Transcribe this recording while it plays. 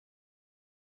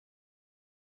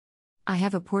I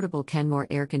have a portable Kenmore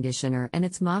air conditioner and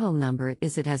its model number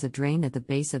is it has a drain at the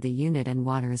base of the unit and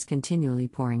water is continually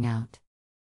pouring out.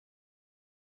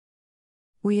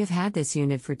 We have had this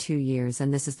unit for 2 years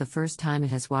and this is the first time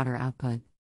it has water output.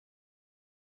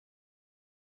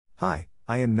 Hi,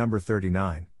 I am number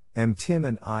 39, am Tim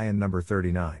and I am number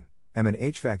 39, am an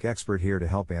HVAC expert here to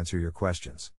help answer your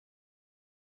questions.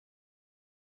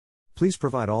 Please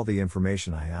provide all the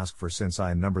information I ask for since I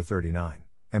am number 39,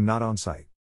 am not on site.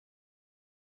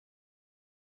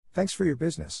 Thanks for your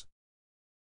business.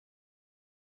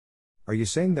 Are you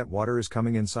saying that water is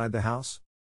coming inside the house?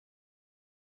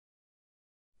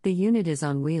 The unit is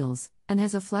on wheels and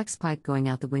has a flex pipe going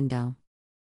out the window.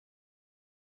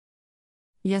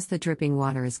 Yes, the dripping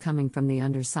water is coming from the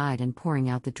underside and pouring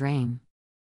out the drain.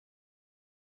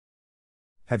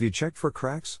 Have you checked for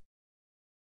cracks?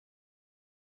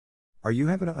 Are you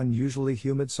having an unusually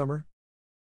humid summer?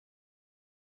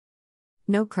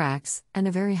 No cracks, and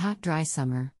a very hot dry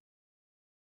summer.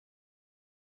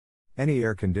 Any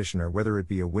air conditioner, whether it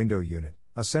be a window unit,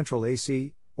 a central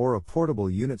AC, or a portable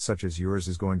unit such as yours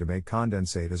is going to make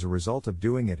condensate as a result of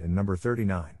doing it in number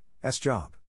 39's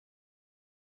job.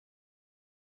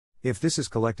 If this is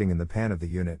collecting in the pan of the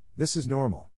unit, this is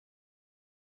normal.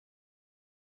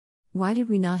 Why did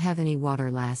we not have any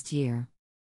water last year?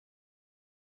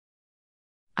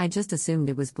 I just assumed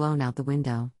it was blown out the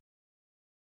window.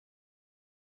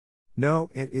 No,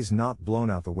 it is not blown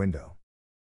out the window.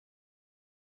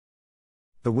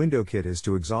 The window kit is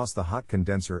to exhaust the hot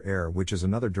condenser air, which is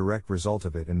another direct result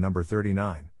of it in number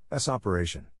 39's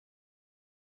operation.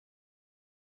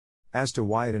 As to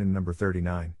why it in number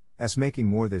 39's making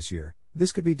more this year,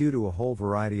 this could be due to a whole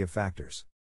variety of factors.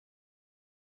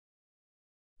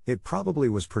 It probably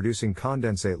was producing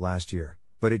condensate last year,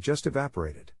 but it just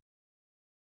evaporated.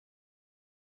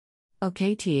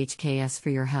 Okay, THKS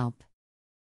for your help.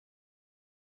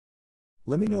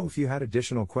 Let me know if you had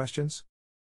additional questions.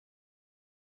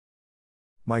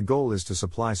 My goal is to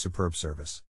supply superb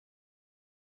service.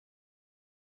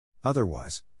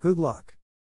 Otherwise, good luck.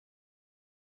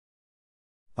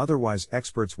 Otherwise,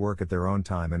 experts work at their own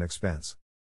time and expense.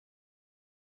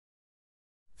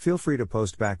 Feel free to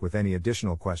post back with any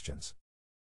additional questions.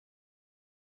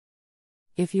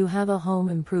 If you have a home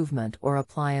improvement or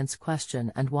appliance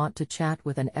question and want to chat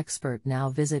with an expert now,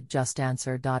 visit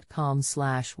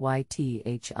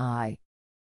justanswer.com/ythi.